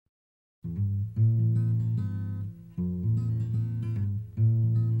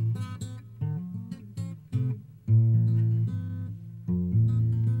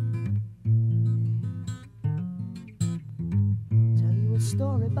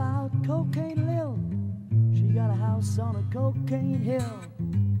story about Cocaine Lil. She got a house on a cocaine hill,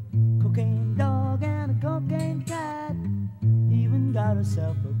 cocaine dog and a cocaine cat, even got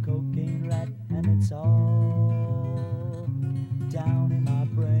herself a cocaine rat. And it's all down in my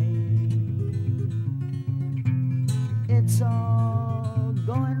brain. It's all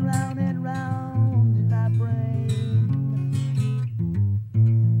going round and round in my brain.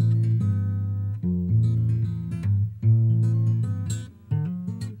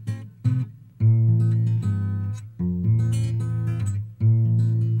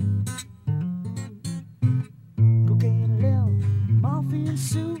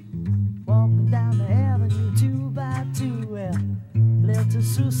 Walking down the avenue 2 by 2. Well, little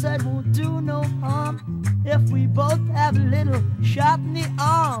Sue said won't do no harm if we both have a little shot in the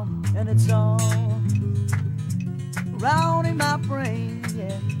arm. And it's all round in my brain,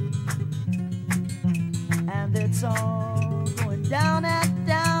 yeah. And it's all going down and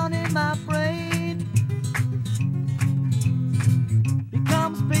down in my brain. Here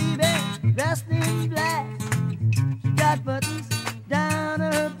comes baby dressed in black. She got buttons down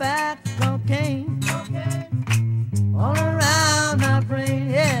her back, cocaine, cocaine, all around my brain,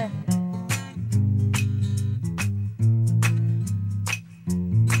 yeah.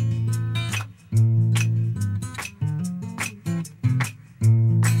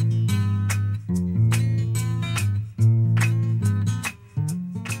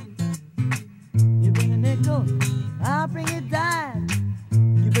 You bring a nickel, I'll bring a dime.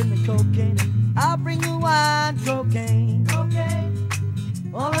 You bring the cocaine, I'll bring the wine, cocaine, cocaine,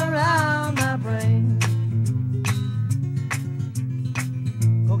 all around my brain.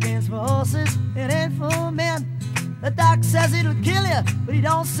 Cocaine's for horses, it ain't for men. The doc says it'll kill you, but he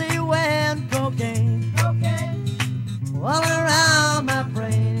don't say when. Cocaine, cocaine, all around my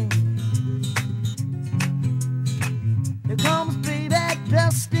brain. Here comes baby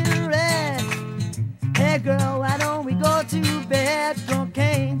dressed in red. Hey girl, why don't we go to bed?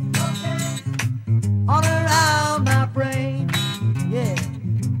 Cocaine, cocaine, all around my brain, yeah.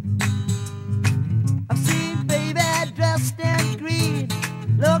 Dressed in green,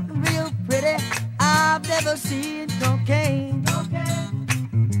 looking real pretty, I've never seen cocaine.